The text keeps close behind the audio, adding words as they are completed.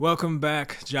Welcome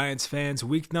back, Giants fans.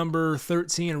 Week number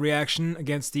 13 reaction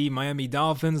against the Miami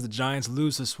Dolphins. The Giants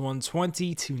lose this one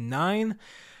 20-9.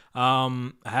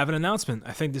 I have an announcement.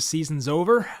 I think the season's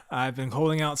over. I've been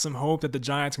holding out some hope that the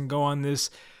Giants can go on this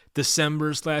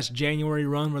December/January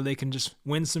run where they can just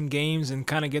win some games and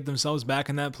kind of get themselves back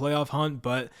in that playoff hunt.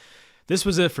 But this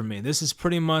was it for me. This is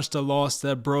pretty much the loss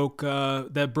that broke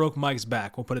Mike's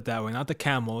back. We'll put it that way. Not the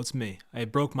camel. It's me.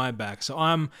 It broke my back. So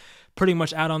I'm pretty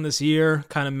much out on this year,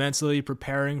 kind of mentally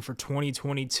preparing for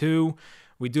 2022.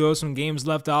 We do have some games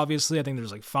left, obviously. I think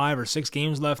there's like 5 or 6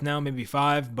 games left now, maybe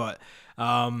 5. But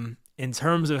in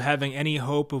terms of having any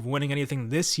hope of winning anything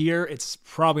this year, it's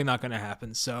probably not going to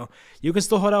happen. So you can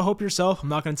still hold out hope yourself. I'm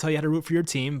not going to tell you how to root for your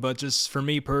team, but just for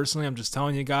me personally, I'm just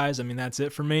telling you guys, I mean, that's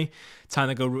it for me. Time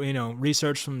to go,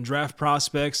 research some draft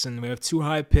prospects, and we have 2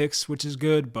 high picks, which is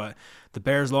good, but the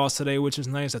Bears lost today, which is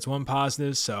nice. That's one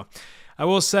positive. So I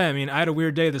will say, I had a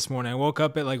weird day this morning. I woke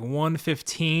up at like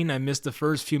 1:15. I missed the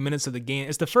first few minutes of the game.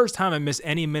 It's the first time I missed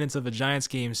any minutes of a Giants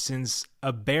game since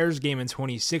a Bears game in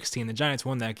 2016. The Giants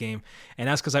won that game, and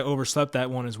that's because I overslept that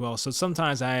one as well. So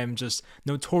sometimes I am just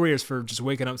notorious for just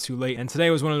waking up too late, and today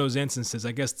was one of those instances.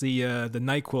 I guess the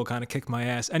NyQuil kind of kicked my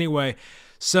ass. Anyway,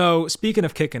 so speaking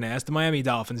of kicking ass, the Miami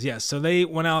Dolphins, yes. So they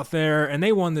went out there and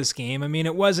they won this game.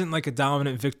 It wasn't like a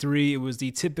dominant victory. It was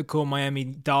the typical Miami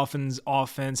Dolphins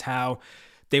offense, how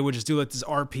they would just do like this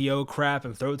RPO crap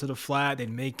and throw it to the flat. They'd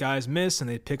make guys miss and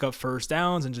they'd pick up first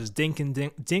downs and just dink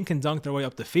and dunk their way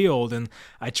up the field. And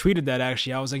I tweeted that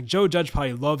actually. I was like, Joe Judge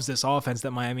probably loves this offense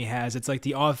that Miami has. It's like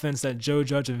the offense that Joe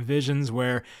Judge envisions,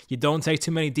 where you don't take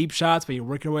too many deep shots, but you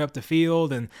work your way up the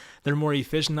field. And they're more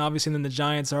efficient, obviously, than the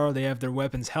Giants are. They have their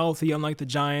weapons healthy, unlike the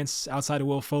Giants, outside of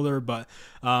Will Fuller. But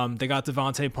they got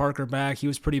Devontae Parker back. He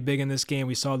was pretty big in this game.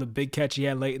 We saw the big catch he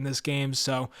had late in this game.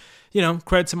 So,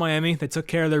 credit to Miami. They took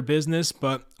care of their business,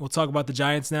 but we'll talk about the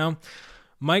Giants now.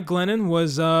 Mike Glennon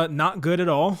was not good at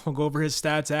all. We'll go over his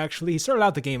stats, actually. He started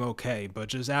out the game okay, but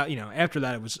just after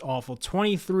that, it was awful.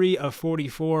 23 of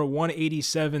 44,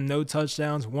 187, no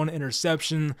touchdowns, 1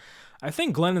 interception. I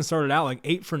think Glennon started out like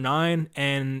 8 for 9,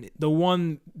 and the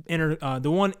one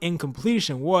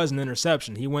incompletion was an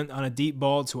interception. He went on a deep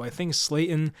ball to, I think,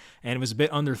 Slayton, and it was a bit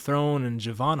underthrown, and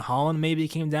Javon Holland maybe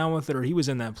came down with it, or he was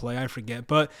in that play, I forget.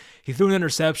 But he threw an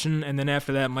interception, and then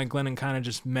after that, Mike Glennon kind of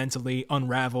just mentally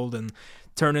unraveled and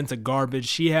turned into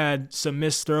garbage. He had some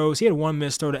missed throws. He had one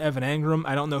missed throw to Evan Engram.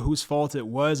 I don't know whose fault it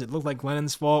was. It looked like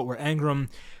Glennon's fault, where Engram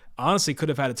honestly could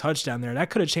have had a touchdown there. That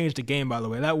could have changed the game, by the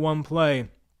way. That one play,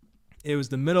 it was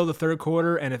the middle of the third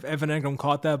quarter, and if Evan Engram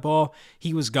caught that ball,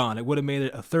 he was gone. It would have made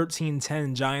it a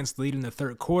 13-10 Giants lead in the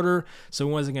third quarter. So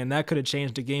once again, that could have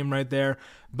changed the game right there.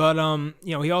 But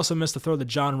he also missed the throw to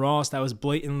John Ross. That was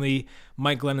blatantly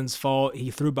Mike Glennon's fault.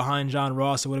 He threw behind John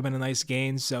Ross. It would have been a nice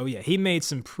gain. So yeah, he made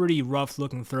some pretty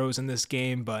rough-looking throws in this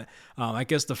game. But I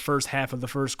guess the first half of the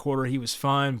first quarter, he was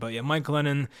fine. But yeah, Mike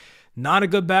Glennon, not a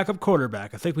good backup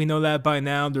quarterback. I think we know that by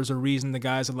now. There's a reason the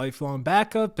guy's a lifelong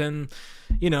backup. And,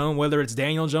 whether it's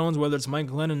Daniel Jones, whether it's Mike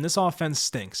Glennon, this offense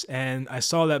stinks. And I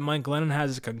saw that Mike Glennon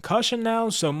has a concussion now,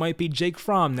 so it might be Jake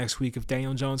Fromm next week if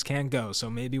Daniel Jones can't go. So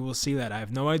maybe we'll see that. I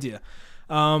have no idea.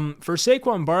 For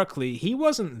Saquon Barkley, he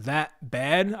wasn't that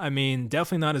bad.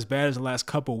 Definitely not as bad as the last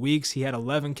couple weeks. He had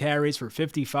 11 carries for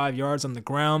 55 yards on the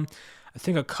ground. I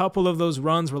think a couple of those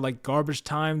runs were like garbage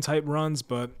time type runs,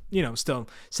 but, still,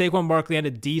 Saquon Barkley had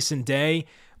a decent day,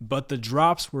 but the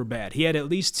drops were bad. He had at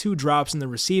least 2 drops in the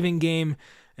receiving game,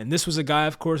 and this was a guy,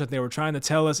 of course, that they were trying to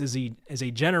tell us is a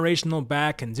generational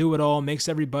back, can do it all, makes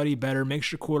everybody better, makes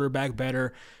your quarterback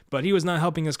better, but he was not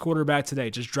helping his quarterback today,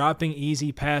 just dropping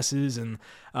easy passes, and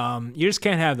you just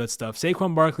can't have that stuff.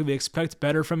 Saquon Barkley, we expect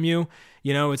better from you.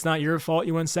 It's not your fault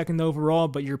you went second overall,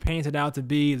 but you're painted out to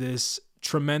be this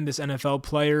tremendous NFL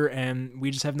player, and we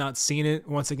just have not seen it.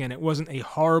 Once again, it wasn't a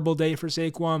horrible day for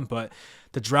Saquon, but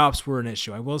the drops were an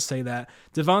issue. I will say that.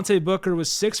 Devontae Booker was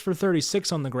 6 for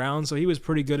 36 on the ground, so he was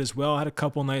pretty good as well. Had a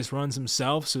couple nice runs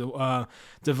himself. So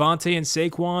Devontae and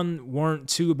Saquon weren't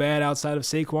too bad outside of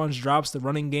Saquon's drops. The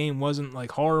running game wasn't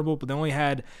like horrible, but they only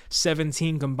had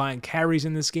 17 combined carries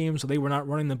in this game, so they were not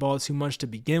running the ball too much to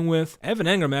begin with. Evan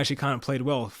Engram actually kind of played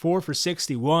well. 4 for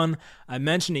 61. I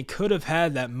mentioned he could have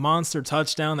had that monster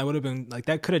touchdown. That would have been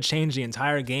that could have changed the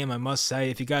entire game, I must say.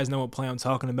 If you guys know what play I'm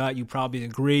talking about, you probably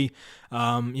agree.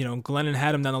 Glennon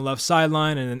had him down the left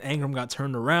sideline, and then Engram got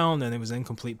turned around, and it was an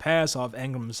incomplete pass off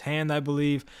Engram's hand, I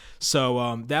believe.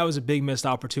 So that was a big missed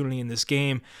opportunity in this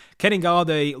game. Kenny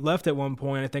Golladay left at one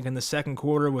point, I think, in the second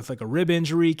quarter with like a rib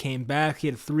injury, came back. He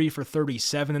had 3 for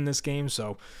 37 in this game,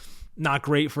 so not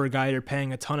great for a guy you're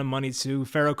paying a ton of money to.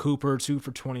 Farrell Cooper, 2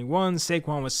 for 21.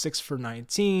 Saquon was 6 for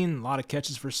 19. A lot of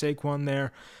catches for Saquon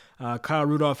there. Kyle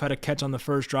Rudolph had a catch on the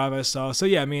first drive I saw. So,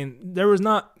 yeah, I mean, there was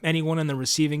not anyone in the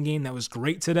receiving game that was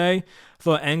great today. I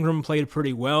thought Engram played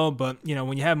pretty well, but,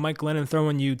 when you have Mike Glennon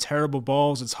throwing you terrible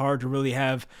balls, it's hard to really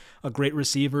have a great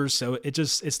receiver. So it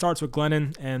starts with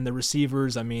Glennon and the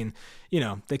receivers. I mean,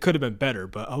 they could have been better,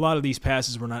 but a lot of these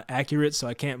passes were not accurate, so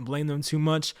I can't blame them too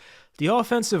much. The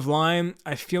offensive line,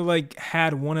 I feel like,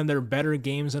 had one of their better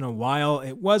games in a while.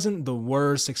 It wasn't the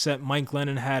worst, except Mike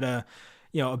Glennon had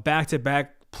a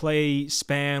back-to-back play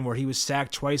span where he was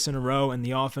sacked twice in a row, and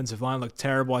the offensive line looked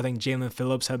terrible. I think Jalen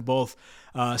Phillips had both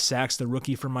sacks, the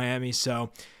rookie from Miami.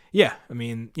 So, yeah, I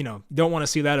mean, don't want to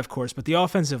see that, of course, but the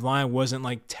offensive line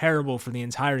wasn't terrible for the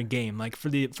entire game. For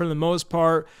the most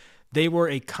part, they were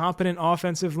a competent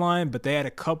offensive line, but they had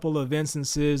a couple of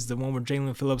instances, the one where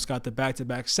Jalen Phillips got the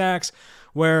back-to-back sacks,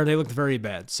 where they looked very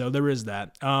bad. So there is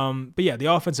that. But yeah, the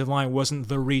offensive line wasn't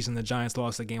the reason the Giants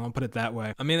lost the game. I'll put it that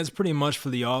way. I mean, that's pretty much for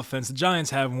the offense. The Giants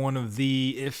have one of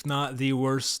the, if not the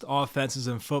worst offenses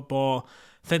in football.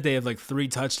 I think they have 3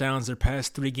 touchdowns their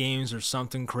past 3 games or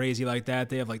something crazy like that.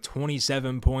 They have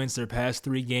 27 points their past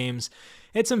 3 games.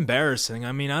 It's embarrassing.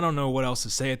 I mean, I don't know what else to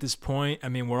say at this point. I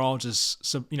mean, we're all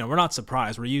just, we're not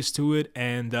surprised. We're used to it.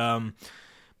 And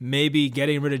maybe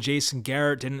getting rid of Jason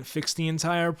Garrett didn't fix the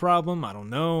entire problem. I don't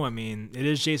know. I mean, it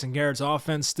is Jason Garrett's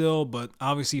offense still, but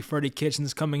obviously Freddie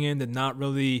Kitchens coming in did not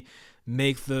really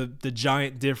make the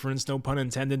giant difference, no pun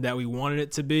intended, that we wanted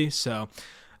it to be. So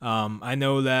I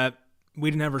know that we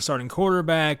didn't have our starting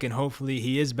quarterback, and hopefully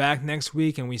he is back next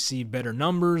week and we see better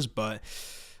numbers, but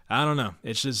I don't know.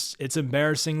 It's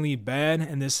embarrassingly bad,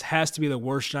 and this has to be the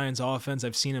worst Giants offense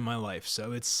I've seen in my life,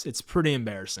 so it's pretty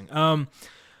embarrassing.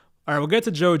 All right, we'll get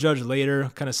to Joe Judge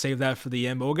later, kind of save that for the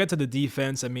end, but we'll get to the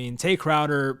defense. I mean, Tay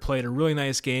Crowder played a really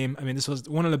nice game. I mean, this was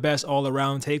one of the best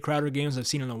all-around Tay Crowder games I've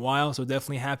seen in a while, so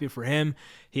definitely happy for him.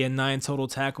 He had 9 total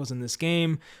tackles in this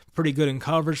game, pretty good in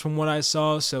coverage from what I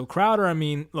saw. So Crowder, I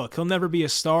mean, look, he'll never be a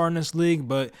star in this league,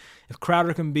 but if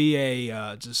Crowder can be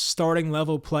a just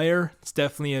starting-level player, it's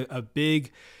definitely a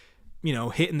big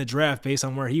hit in the draft based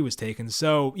on where he was taken.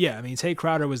 So, yeah, I mean, Tay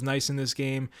Crowder was nice in this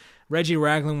game. Reggie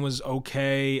Ragland was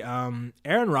okay.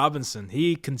 Aaron Robinson,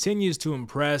 he continues to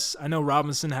impress. I know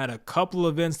Robinson had a couple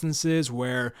of instances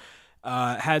where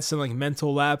had some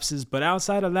mental lapses, but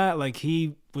outside of that,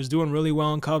 he was doing really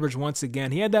well in coverage once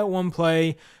again. He had that one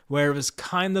play where it was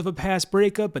kind of a pass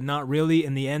breakup, but not really,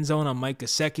 in the end zone on Mike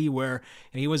Gesicki, where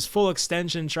he was full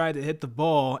extension, tried to hit the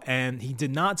ball, and he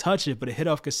did not touch it, but it hit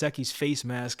off Gesicki's face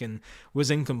mask and was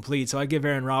incomplete. So I give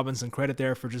Aaron Robinson credit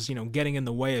there for just, getting in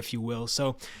the way, if you will.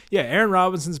 So, yeah, Aaron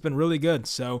Robinson's been really good.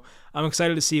 So I'm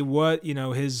excited to see what,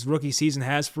 his rookie season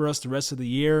has for us the rest of the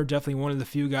year. Definitely one of the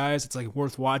few guys it's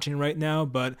worth watching right now,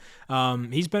 but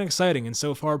he's been exciting and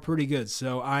so far pretty good.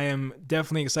 So I am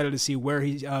definitely excited to see where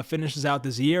he finishes out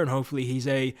this year, and hopefully he's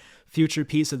a future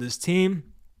piece of this team.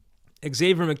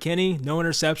 Xavier McKinney, no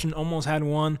interception, almost had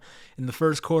one in the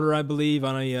first quarter, I believe,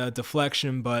 on a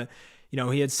deflection, but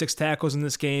he had 6 tackles in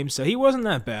this game, so he wasn't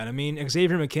that bad. I mean,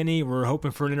 Xavier McKinney, we're hoping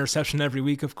for an interception every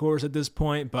week, of course, at this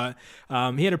point, but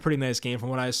he had a pretty nice game from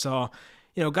what I saw.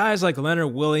 Guys like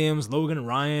Leonard Williams, Logan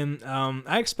Ryan,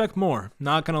 I expect more,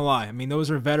 not going to lie. I mean, those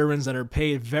are veterans that are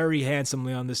paid very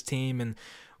handsomely on this team, and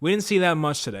we didn't see that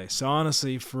much today. So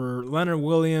honestly, for Leonard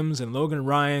Williams and Logan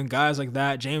Ryan, guys like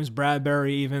that, James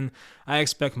Bradbury even, I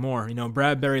expect more.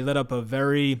 Bradbury led up a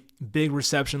very big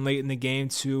reception late in the game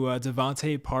to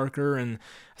Devontae Parker, and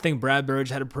I think Bradbury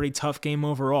had a pretty tough game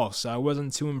overall, so I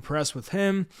wasn't too impressed with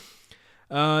him.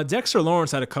 Dexter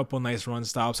Lawrence had a couple nice run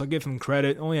stops. I'll give him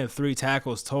credit. Only had 3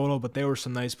 tackles total, but they were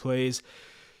some nice plays.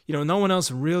 No one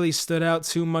else really stood out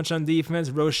too much on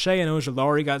defense. Roche and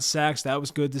Ojulari got sacks. That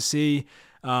was good to see.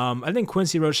 I think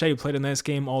Quincy Roche played a nice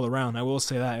game all around. I will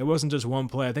say that. It wasn't just one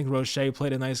play. I think Roche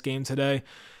played a nice game today.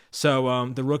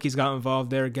 So the rookies got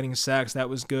involved there, getting sacks. That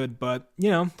was good. But,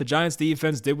 the Giants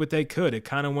defense did what they could. It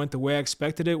kind of went the way I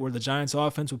expected it, where the Giants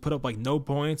offense would put up no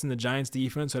points and the Giants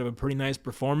defense would have a pretty nice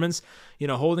performance.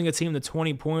 Holding a team to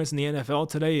 20 points in the NFL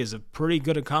today is a pretty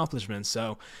good accomplishment.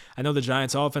 So I know the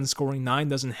Giants offense scoring 9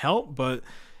 doesn't help, but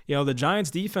the Giants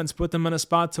defense put them in a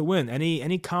spot to win.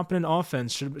 Any competent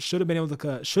offense should have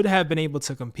been able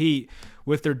to compete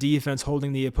with their defense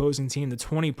holding the opposing team to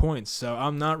 20 points. So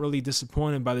I'm not really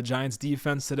disappointed by the Giants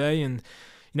defense today. And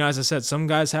as I said, some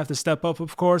guys have to step up,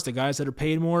 of course, the guys that are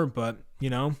paid more. But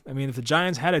if the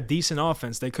Giants had a decent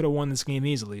offense, they could have won this game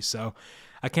easily. So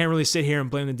I can't really sit here and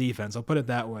blame the defense. I'll put it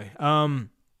that way.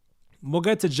 We'll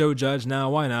get to Joe Judge now.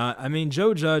 Why not? I mean,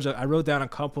 Joe Judge, I wrote down a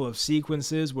couple of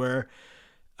sequences where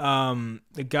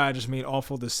The guy just made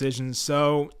awful decisions.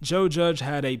 So Joe Judge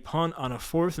had a punt on a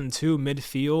 4th and 2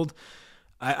 midfield.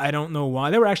 I don't know why.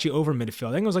 They were actually over midfield.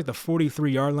 I think it was like the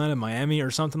 43-yard line of Miami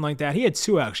or something like that. He had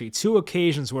two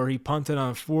occasions where he punted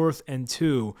on 4th and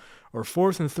 2, or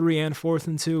 4th and 3 and 4th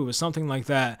and 2. It was something like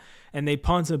that. And they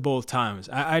punted both times.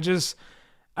 I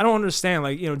don't understand.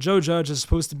 Like, Joe Judge is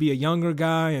supposed to be a younger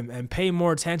guy and pay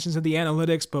more attention to the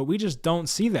analytics, but we just don't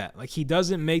see that. Like, he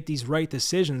doesn't make these right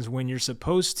decisions when you're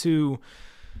supposed to,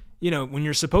 when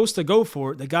you're supposed to go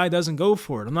for it, the guy doesn't go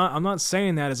for it. I'm not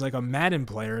saying that as like a Madden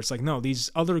player. It's like, no, these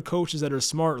other coaches that are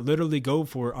smart literally go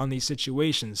for it on these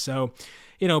situations. So,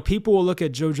 people will look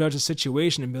at Joe Judge's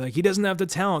situation and be like, he doesn't have the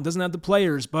talent, doesn't have the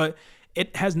players, but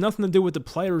it has nothing to do with the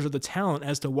players or the talent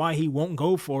as to why he won't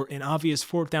go for it in obvious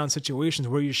 4th down situations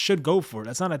where you should go for it.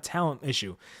 That's not a talent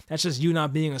issue. That's just you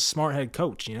not being a smart head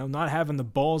coach, not having the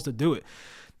balls to do it.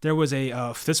 There was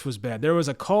this was bad. There was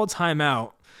a called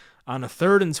timeout on a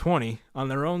 3rd and 20 on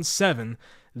their own 7.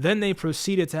 Then they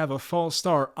proceeded to have a false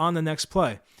start on the next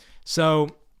play. So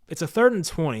it's a 3rd and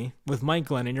 20 with Mike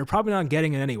Glennon. You're probably not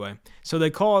getting it anyway. So they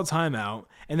call a timeout,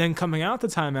 and then coming out the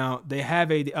timeout, they have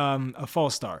a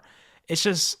false start. It's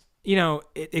just,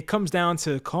 it comes down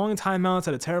to calling timeouts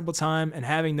at a terrible time and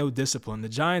having no discipline. The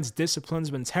Giants' discipline's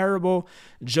been terrible.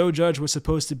 Joe Judge was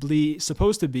supposed to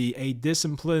be a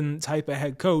disciplined type of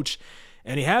head coach,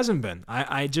 and he hasn't been.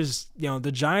 I just,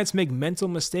 the Giants make mental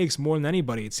mistakes more than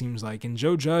anybody, it seems like. And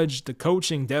Joe Judge, the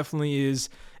coaching definitely is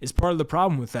part of the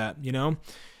problem with that,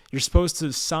 You're supposed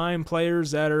to sign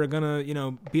players that are going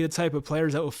to, be the type of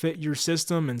players that will fit your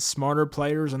system, and smarter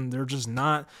players, and they're just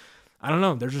not. I don't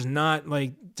know. They're just not,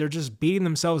 like, they're just beating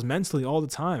themselves mentally all the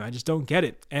time. I just don't get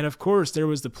it. And of course, there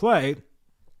was the play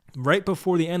right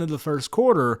before the end of the first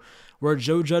quarter where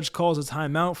Joe Judge calls a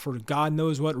timeout for God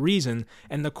knows what reason,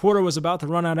 and the quarter was about to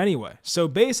run out anyway. So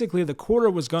basically, the quarter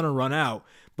was going to run out,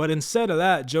 but instead of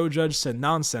that, Joe Judge said,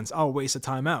 nonsense, I'll waste a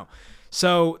timeout.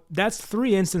 So that's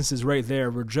 3 instances right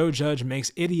there where Joe Judge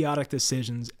makes idiotic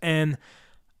decisions, and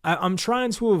I'm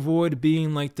trying to avoid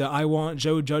being like the I want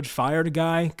Joe Judge fired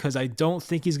guy, because I don't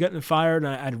think he's getting fired.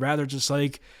 I'd rather just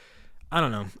I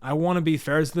don't know. I want to be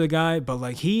fair to the guy, but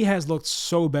he has looked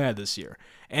so bad this year.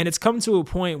 And it's come to a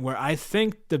point where I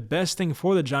think the best thing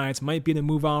for the Giants might be to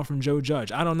move on from Joe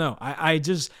Judge. I don't know. I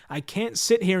can't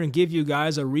sit here and give you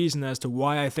guys a reason as to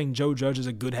why I think Joe Judge is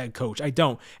a good head coach. I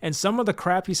don't. And some of the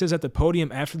crap he says at the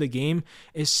podium after the game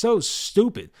is so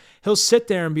stupid. He'll sit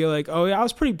there and be like, oh, yeah, I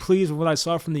was pretty pleased with what I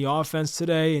saw from the offense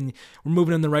today, and we're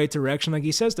moving in the right direction. Like,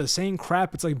 he says the same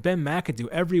crap. It's like Ben McAdoo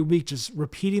every week, just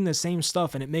repeating the same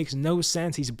stuff, and it makes no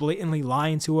sense. He's blatantly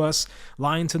lying to us,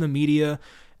 lying to the media.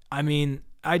 I mean,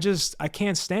 I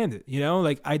can't stand it,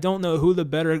 I don't know who the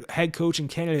better head coaching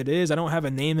candidate is. I don't have a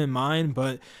name in mind,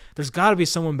 but there's got to be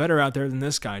someone better out there than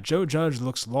this guy. Joe Judge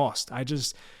looks lost.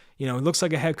 It looks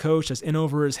like a head coach that's in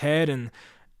over his head, and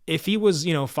if he was,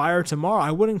 fired tomorrow, I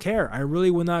wouldn't care. I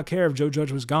really would not care if Joe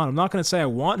Judge was gone. I'm not going to say I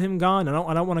want him gone. I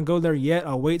don't want to go there yet.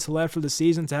 I'll wait till after the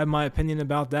season to have my opinion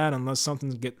about that, unless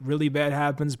something really bad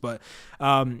happens. But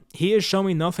he has shown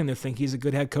me nothing to think he's a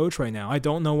good head coach right now. I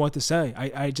don't know what to say.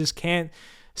 I just can't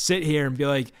sit here and be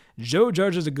like, Joe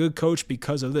Judge is a good coach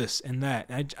because of this and that.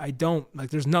 I don't,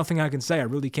 there's nothing I can say. I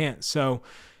really can't. So,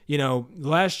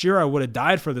 last year I would have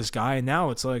died for this guy, and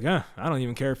now it's like, I don't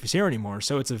even care if he's here anymore.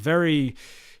 So it's a very,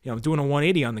 doing a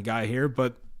 180 on the guy here,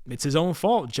 but it's his own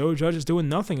fault. Joe Judge is doing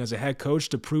nothing as a head coach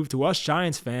to prove to us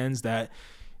Giants fans that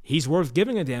he's worth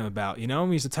giving a damn about.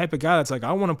 He's the type of guy that's like,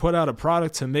 I want to put out a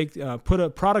product to make, put a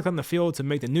product on the field to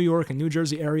make the New York and New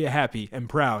Jersey area happy and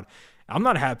proud. I'm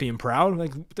not happy and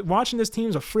proud. Watching this team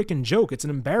is a freaking joke. It's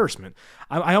an embarrassment.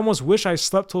 I almost wish I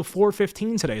slept till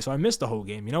 4:15 today, so I missed the whole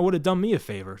game. Would have done me a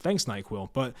favor. Thanks, NyQuil.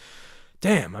 But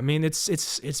damn, I mean,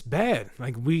 it's bad.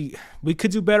 We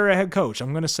could do better at head coach.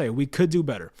 I'm gonna say we could do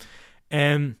better,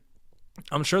 and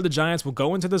I'm sure the Giants will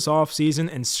go into this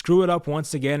offseason and screw it up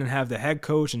once again and have the head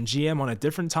coach and GM on a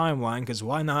different timeline, because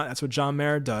why not? That's what John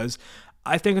Mara does.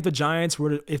 I think if the Giants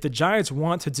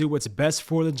want to do what's best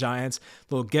for the Giants,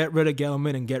 they'll get rid of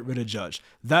Gelman and get rid of Judge.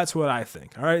 That's what I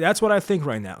think. All right, that's what I think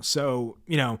right now. So,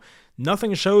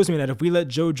 nothing shows me that if we let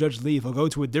Joe Judge leave, he'll go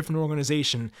to a different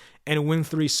organization and win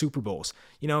 3 Super Bowls.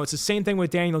 It's the same thing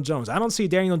with Daniel Jones. I don't see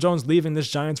Daniel Jones leaving this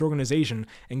Giants organization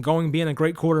and going being a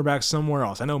great quarterback somewhere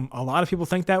else. I know a lot of people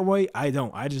think that way. I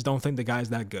don't. I just don't think the guy's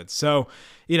that good. So,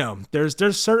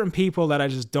 there's certain people that I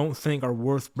just don't think are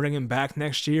worth bringing back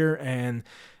next year, and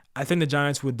I think the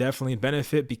Giants would definitely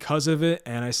benefit because of it.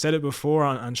 And I said it before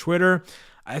on Twitter.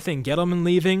 I think Gettleman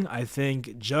leaving, I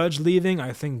think Judge leaving,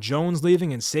 I think Jones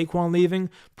leaving, and Saquon leaving,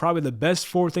 probably the best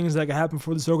 4 things that could happen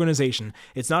for this organization.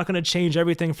 It's not going to change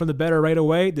everything for the better right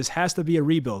away. This has to be a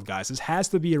rebuild, guys. This has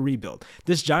to be a rebuild.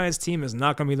 This Giants team is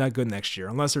not going to be that good next year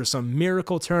unless there's some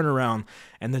miracle turnaround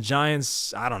and the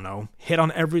Giants, I don't know, hit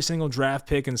on every single draft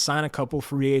pick and sign a couple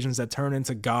free agents that turn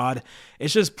into God.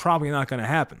 It's just probably not going to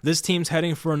happen. This team's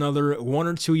heading for another 1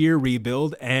 or 2 year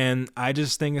rebuild, and I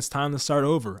just think it's time to start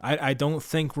over. I don't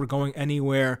think we're going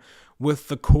anywhere with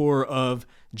the core of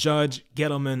Judge,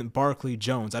 Gettleman, Barkley,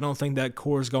 Jones. I don't think that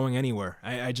core is going anywhere.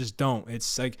 I just don't.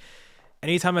 It's like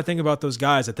anytime I think about those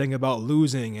guys, I think about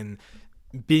losing and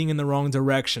being in the wrong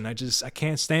direction. I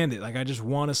can't stand it. Like, I just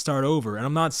want to start over. And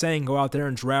I'm not saying go out there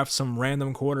and draft some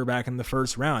random quarterback in the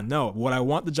first round. No, what I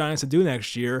want the Giants to do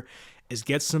next year is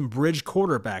get some bridge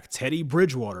quarterback. Teddy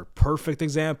Bridgewater, perfect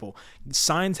example.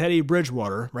 Sign Teddy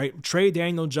Bridgewater, right? Trade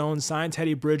Daniel Jones, sign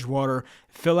Teddy Bridgewater,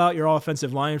 fill out your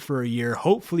offensive line for a year,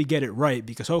 hopefully get it right,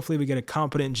 because hopefully we get a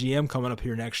competent GM coming up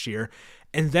here next year,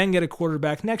 and then get a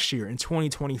quarterback next year in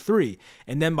 2023.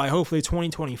 And then by hopefully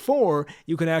 2024,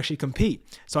 you can actually compete.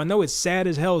 So I know it's sad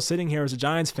as hell sitting here as a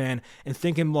Giants fan and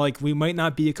thinking like we might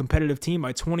not be a competitive team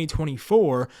by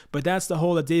 2024, but that's the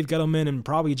hole that Dave Gettleman and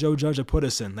probably Joe Judge have put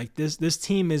us in. Like this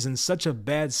team is in such a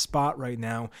bad spot right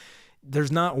now.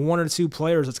 There's not 1 or 2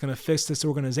 players that's going to fix this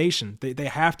organization. They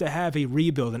have to have a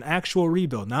rebuild, an actual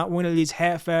rebuild, not one of these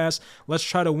half-ass, let's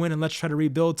try to win and let's try to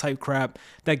rebuild type crap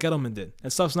that Gettleman did.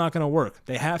 That stuff's not going to work.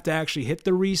 They have to actually hit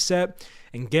the reset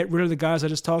and get rid of the guys I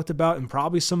just talked about and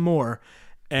probably some more,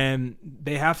 and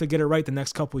they have to get it right the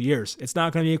next couple years. It's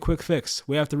not going to be a quick fix.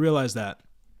 We have to realize that.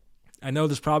 I know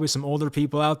there's probably some older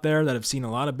people out there that have seen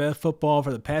a lot of bad football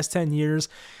for the past 10 years,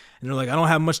 and they're like, I don't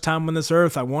have much time on this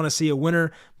earth. I want to see a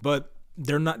winner, but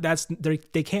they're not.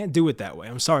 They can't do it that way.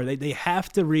 I'm sorry. They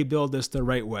have to rebuild this the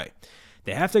right way.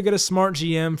 They have to get a smart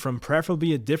GM from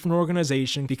preferably a different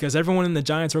organization, because everyone in the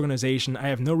Giants organization, I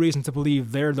have no reason to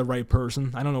believe they're the right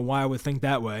person. I don't know why I would think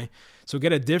that way. So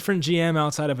get a different GM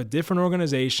outside of a different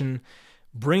organization.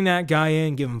 Bring that guy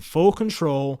in, give him full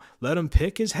control, let him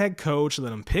pick his head coach,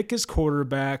 let him pick his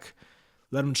quarterback,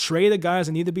 let him trade the guys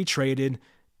that need to be traded,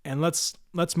 and let's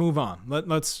move on.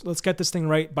 Let's get this thing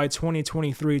right by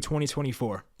 2023,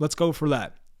 2024. Let's go for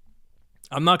that.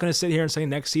 I'm not going to sit here and say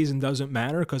next season doesn't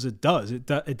matter, because it does. It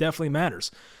definitely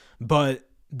matters. But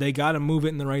they got to move it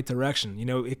in the right direction. You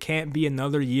know, it can't be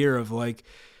another year of like,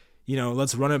 you know,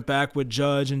 let's run it back with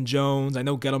Judge and Jones. I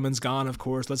know Gettleman's gone, of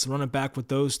course. Let's run it back with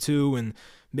those two and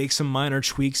make some minor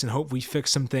tweaks and hope we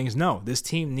fix some things. No, this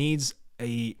team needs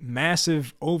a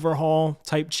massive overhaul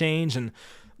type change, and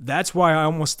that's why I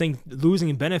almost think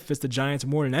losing benefits the Giants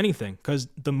more than anything, because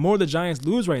the more the Giants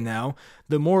lose right now,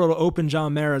 the more it'll open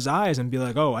John Mara's eyes and be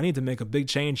like, oh, I need to make a big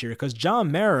change here. Because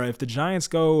John Mara, if the Giants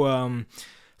go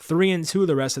 3-2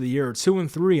 the rest of the year, or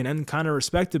 2-3 and end kind of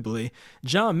respectably,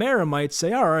 John Mara might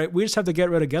say, all right, we just have to get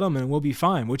rid of Gettleman and we'll be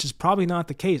fine, which is probably not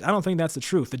the case. I don't think that's the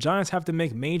truth. The Giants have to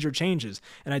make major changes,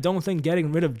 and I don't think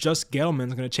getting rid of just Gettleman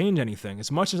is going to change anything.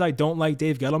 As much as I don't like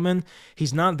Dave Gettleman,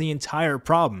 he's not the entire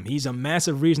problem. He's a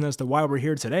massive reason as to why we're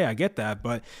here today. I get that,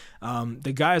 but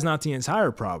the guy is not the entire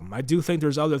problem. I do think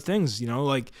there's other things, you know,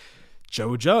 like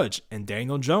Joe Judge and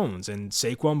Daniel Jones and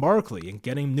Saquon Barkley and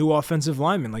getting new offensive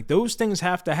linemen. Like, those things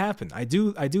have to happen. I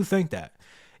do think that.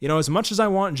 You know, as much as I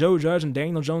want Joe Judge and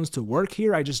Daniel Jones to work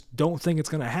here, I just don't think it's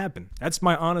going to happen. That's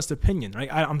my honest opinion,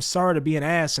 right? I'm sorry to be an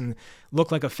ass and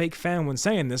look like a fake fan when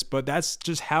saying this, but that's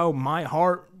just how my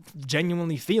heart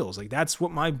genuinely feels. Like, that's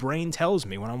what my brain tells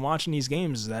me when I'm watching these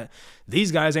games, is that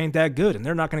these guys ain't that good and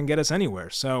they're not going to get us anywhere.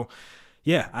 So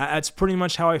yeah, that's pretty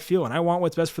much how I feel, and I want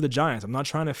what's best for the Giants. I'm not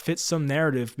trying to fit some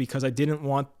narrative because I didn't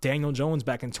want Daniel Jones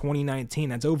back in 2019.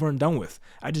 That's over and done with.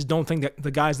 I just don't think that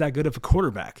the guy's that good of a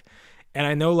quarterback. And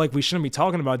I know, like, we shouldn't be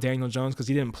talking about Daniel Jones because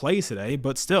he didn't play today,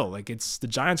 but still, like, it's the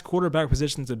Giants quarterback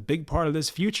position is a big part of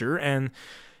this future, and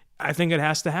I think it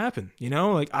has to happen. You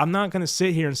know, like, I'm not going to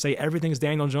sit here and say everything's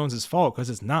Daniel Jones' fault,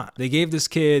 because it's not. They gave this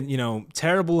kid, you know,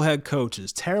 terrible head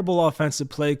coaches, terrible offensive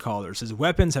play callers. His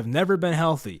weapons have never been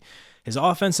healthy. His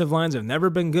offensive lines have never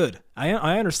been good. I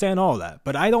understand all that,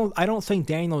 but I don't think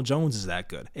Daniel Jones is that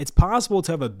good. It's possible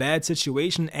to have a bad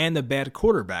situation and a bad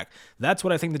quarterback. That's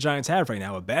what I think the Giants have right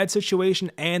now, a bad situation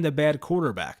and a bad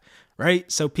quarterback,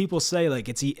 right? So people say, like,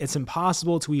 it's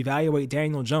impossible to evaluate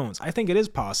Daniel Jones. I think it is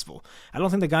possible. I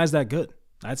don't think the guy's that good.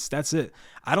 That's it.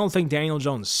 I don't think Daniel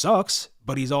Jones sucks,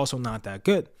 but he's also not that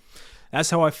good.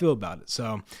 That's how I feel about it.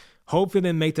 So Hopefully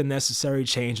they make the necessary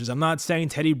changes. I'm not saying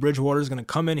Teddy Bridgewater is going to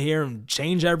come in here and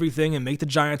change everything and make the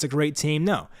Giants a great team.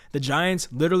 No, the Giants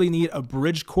literally need a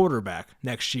bridge quarterback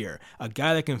next year, a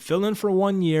guy that can fill in for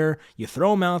 1 year. You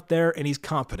throw him out there and he's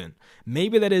competent.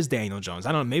 Maybe that is Daniel Jones.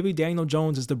 I don't know. Maybe Daniel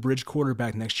Jones is the bridge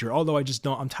quarterback next year, although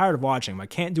I'm tired of watching him. I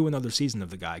can't do another season of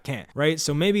the guy. I can't, right?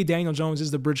 So maybe Daniel Jones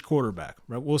is the bridge quarterback,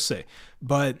 right? We'll see.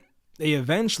 But they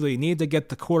eventually need to get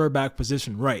the quarterback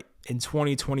position right in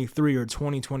 2023 or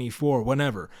 2024,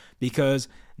 whenever, because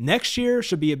next year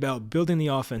should be about building the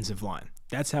offensive line.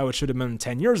 That's how it should have been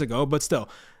 10 years ago, but still,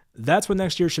 that's what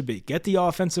next year should be. Get the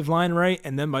offensive line right,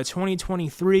 and then by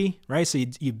 2023, right, so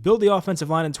you build the offensive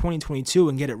line in 2022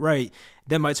 and get it right,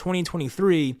 then by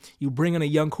 2023, you bring in a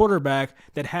young quarterback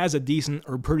that has a decent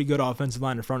or pretty good offensive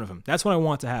line in front of him. That's what I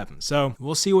want to happen. So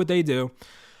we'll see what they do.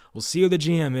 We'll see who the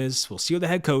GM is. We'll see who the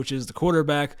head coach is, the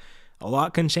quarterback. A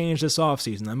lot can change this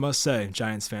offseason, I must say,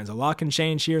 Giants fans. A lot can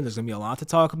change here. There's going to be a lot to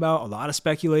talk about, a lot of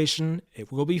speculation.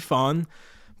 It will be fun,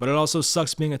 but it also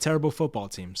sucks being a terrible football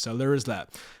team. So there is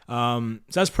that. So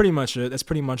that's pretty much it. That's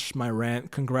pretty much my rant.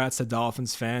 Congrats to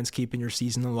Dolphins fans keeping your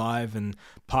season alive and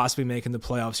possibly making the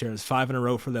playoffs here. It's 5 in a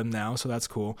row for them now, so that's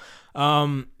cool.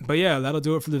 But yeah, that'll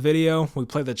do it for the video. We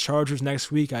play the Chargers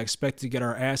next week. I expect to get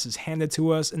our asses handed to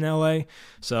us in LA.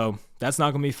 So that's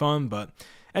not going to be fun, but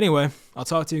anyway, I'll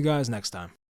talk to you guys next time.